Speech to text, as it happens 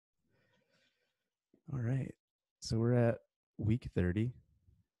All right. So we're at week 30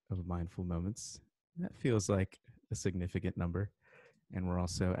 of mindful moments. That feels like a significant number. And we're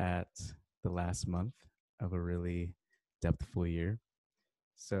also at the last month of a really depthful year.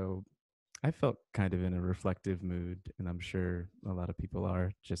 So I felt kind of in a reflective mood, and I'm sure a lot of people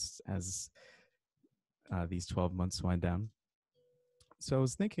are just as these 12 months wind down. So I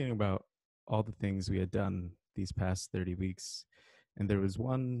was thinking about all the things we had done these past 30 weeks, and there was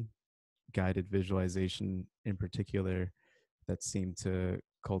one guided visualization in particular that seemed to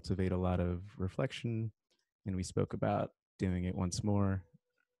cultivate a lot of reflection. And we spoke about doing it once more.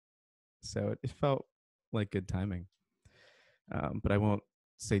 So it felt like good timing. But I won't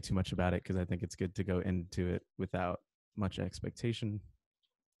say too much about it because I think it's good to go into it without much expectation.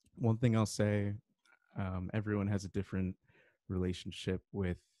 One thing I'll say, everyone has a different relationship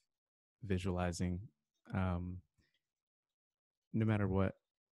with visualizing. Um, no matter what,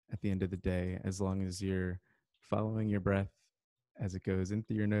 at the end of the day, as long as you're following your breath as it goes in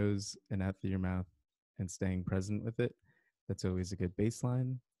through your nose and out through your mouth and staying present with it, that's always a good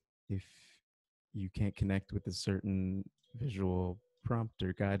baseline. If you can't connect with a certain visual prompt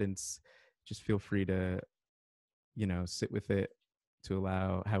or guidance, just feel free to, sit with it to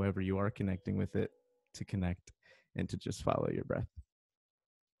allow however you are connecting with it to connect and to just follow your breath.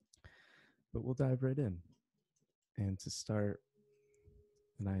 But we'll dive right in. And to start,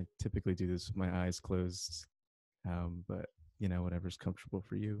 and I typically do this with my eyes closed, but whatever's comfortable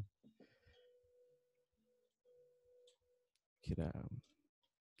for you. You could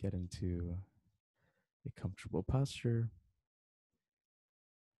get into a comfortable posture,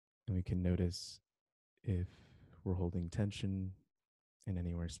 and we can notice if we're holding tension in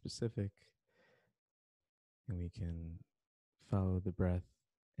anywhere specific, and we can follow the breath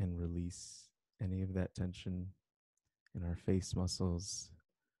and release any of that tension in our face muscles,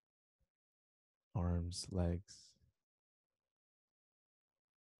 arms, legs.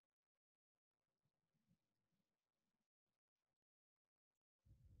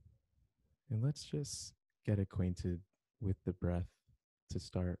 And let's just get acquainted with the breath to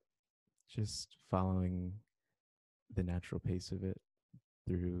start, just following the natural pace of it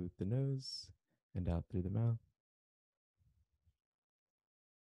through the nose and out through the mouth.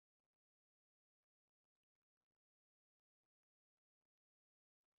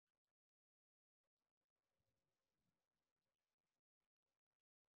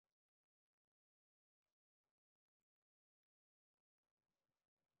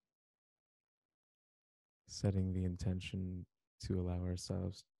 Setting the intention to allow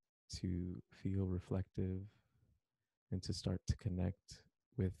ourselves to feel reflective and to start to connect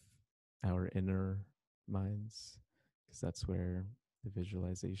with our inner minds, because that's where the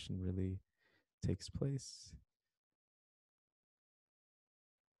visualization really takes place.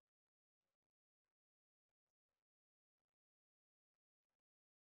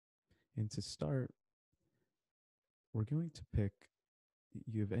 And to start, we're going to pick,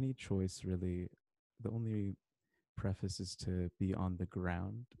 you have any choice really. The only preface is to be on the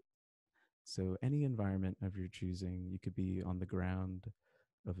ground. So, any environment of your choosing, you could be on the ground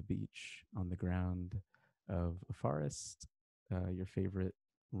of a beach, on the ground of a forest, your favorite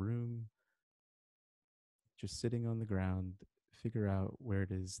room, just sitting on the ground. Figure out where it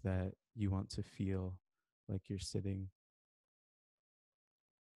is that you want to feel like you're sitting.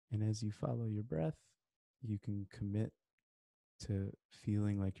 And as you follow your breath, you can commit to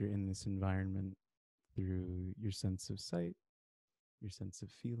feeling like you're in this environment through your sense of sight, your sense of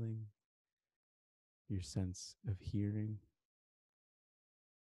feeling, your sense of hearing.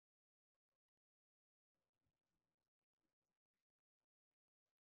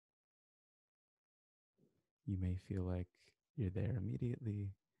 You may feel like you're there immediately,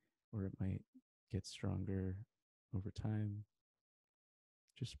 or it might get stronger over time.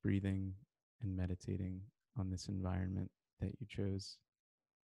 Just breathing and meditating on this environment that you chose.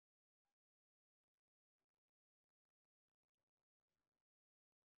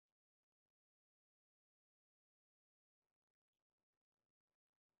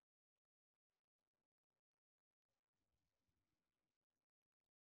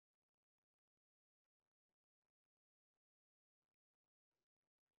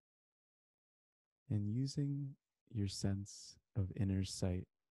 And using your sense of inner sight,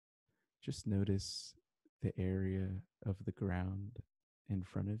 just notice the area of the ground in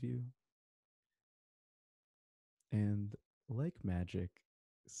front of you. And like magic,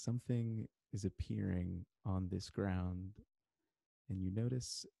 something is appearing on this ground, and you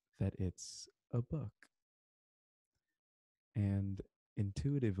notice that it's a book. And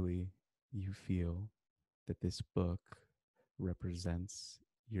intuitively, you feel that this book represents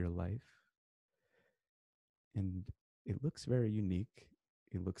your life. And it looks very unique.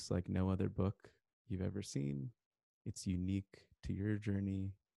 It looks like no other book you've ever seen. It's unique to your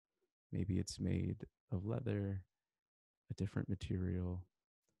journey. Maybe it's made of leather, a different material.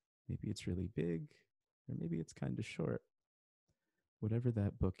 Maybe it's really big, or maybe it's kind of short. Whatever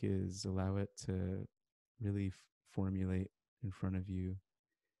that book is, allow it to really formulate in front of you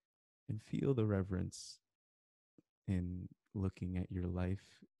and feel the reverence in looking at your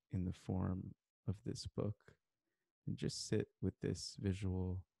life in the form of this book. And just sit with this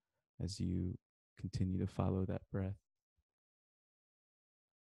visual as you continue to follow that breath.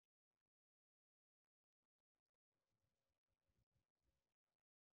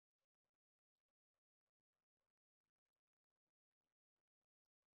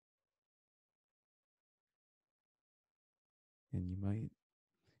 And you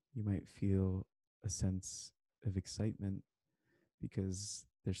might feel a sense of excitement because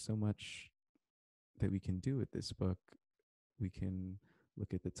there's so much that we can do with this book. We can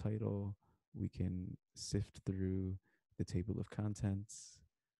look at the title, we can sift through the table of contents,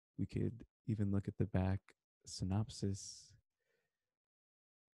 we could even look at the back synopsis.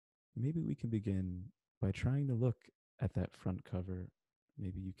 Maybe we can begin by trying to look at that front cover.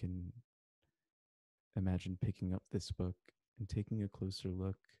 Maybe you can imagine picking up this book and taking a closer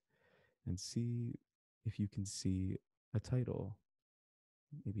look and see if you can see a title.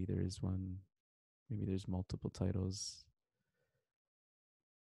 Maybe there is one, maybe there's multiple titles.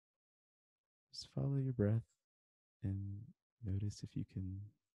 Just follow your breath and notice if you can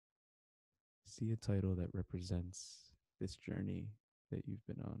see a title that represents this journey that you've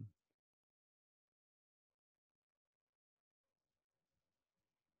been on.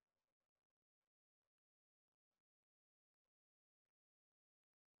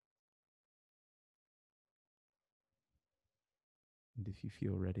 And if you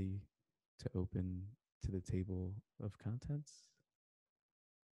feel ready to open to the table of contents,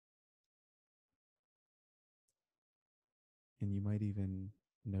 and you might even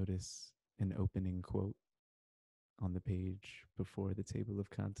notice an opening quote on the page before the table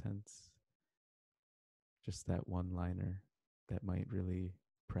of contents, just that one liner that might really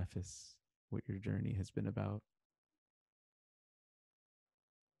preface what your journey has been about.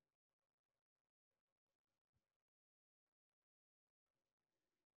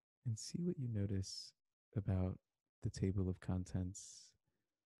 And see what you notice about the table of contents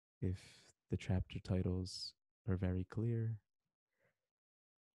if the chapter titles are very clear,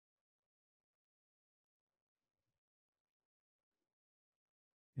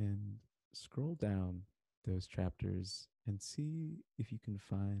 and scroll down those chapters and see if you can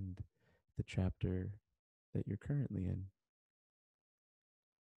find the chapter that you're currently in,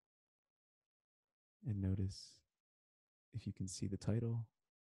 and notice if you can see the title.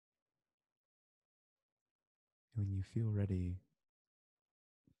 And when you feel ready,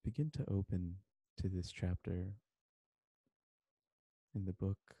 begin to open to this chapter, in the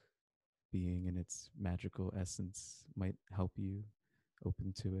book being in its magical essence might help you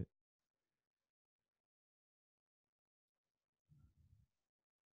open to it.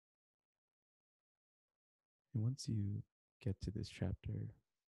 And once you get to this chapter,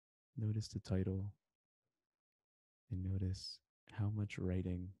 notice the title and notice how much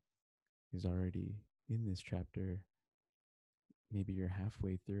writing is already in this chapter. Maybe you're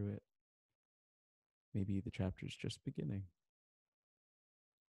halfway through it. Maybe the chapter's just beginning.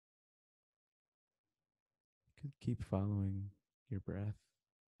 You could keep following your breath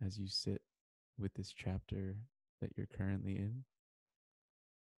as you sit with this chapter that you're currently in.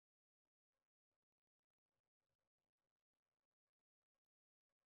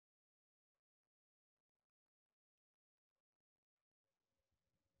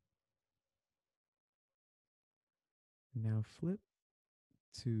 Now flip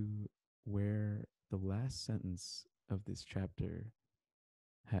to where the last sentence of this chapter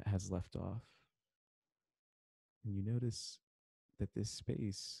has left off. And you notice that this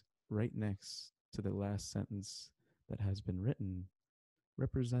space right next to the last sentence that has been written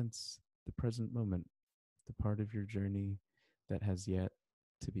represents the present moment, the part of your journey that has yet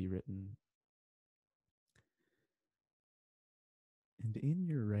to be written. And in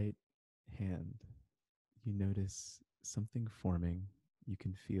your right hand, you notice something forming. You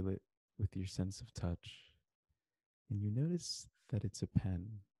can feel it with your sense of touch. And you notice that it's a pen.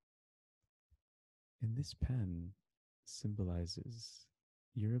 And this pen symbolizes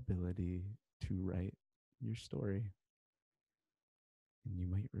your ability to write your story. And you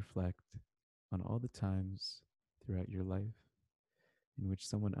might reflect on all the times throughout your life in which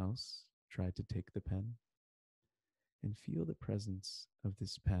someone else tried to take the pen, and feel the presence of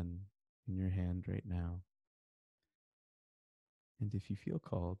this pen in your hand right now. And if you feel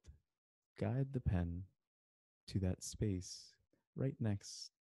called, guide the pen to that space right next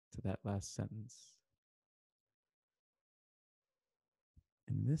to that last sentence.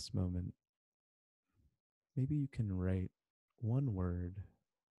 In this moment, maybe you can write one word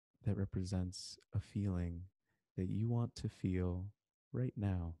that represents a feeling that you want to feel right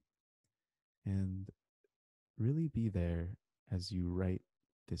now, and really be there as you write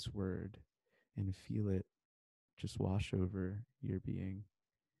this word and feel it just wash over your being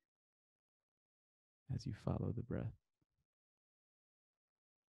as you follow the breath.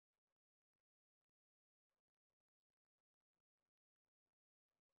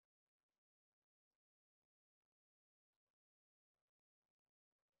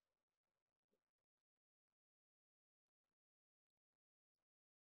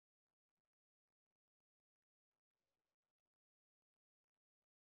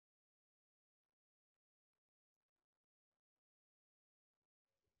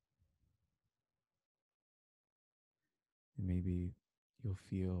 And maybe you'll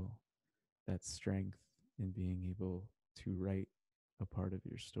feel that strength in being able to write a part of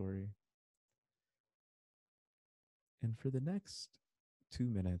your story. And for the next 2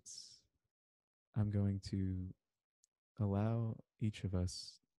 minutes, I'm going to allow each of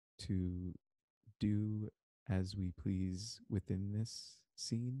us to do as we please within this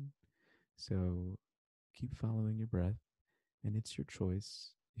scene. So keep following your breath, and it's your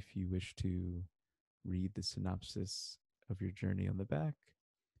choice if you wish to read the synopsis of your journey on the back,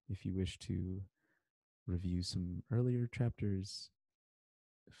 if you wish to review some earlier chapters,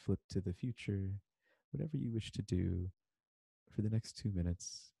 flip to the future, whatever you wish to do for the next 2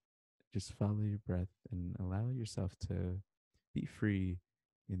 minutes. Just follow your breath and allow yourself to be free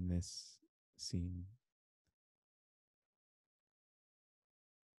in this scene.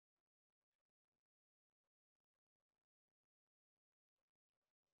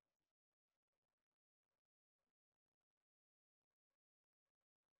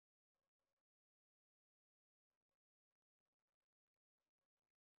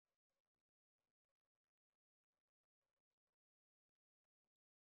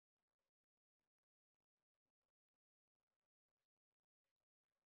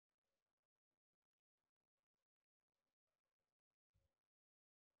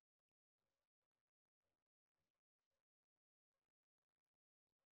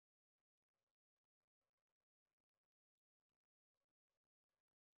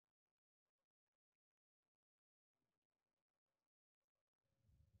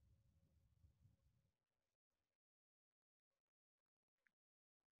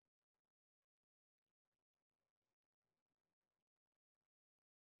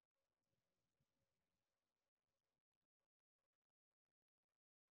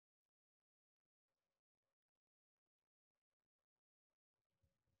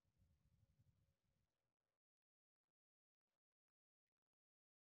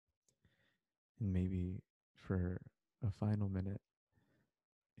 And maybe for a final minute,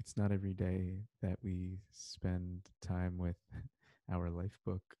 it's not every day that we spend time with our life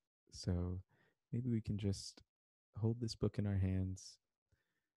book. So maybe we can just hold this book in our hands,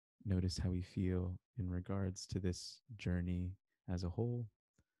 notice how we feel in regards to this journey as a whole,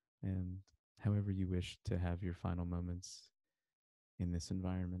 and however you wish to have your final moments in this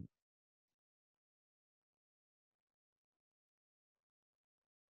environment.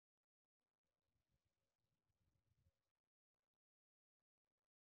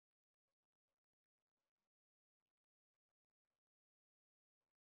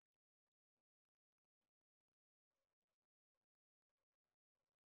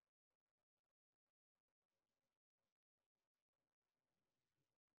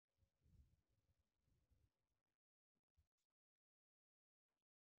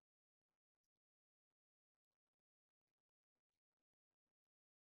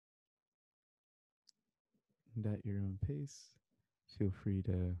 And at your own pace, feel free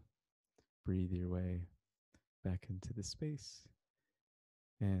to breathe your way back into the space.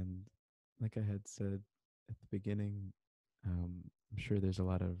 And like I had said at the beginning, I'm sure there's a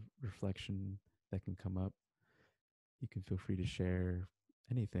lot of reflection that can come up. You can feel free to share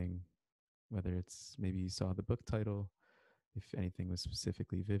anything, whether it's maybe you saw the book title, if anything was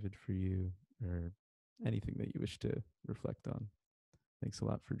specifically vivid for you, or anything that you wish to reflect on. Thanks a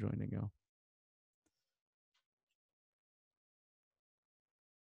lot for joining, y'all.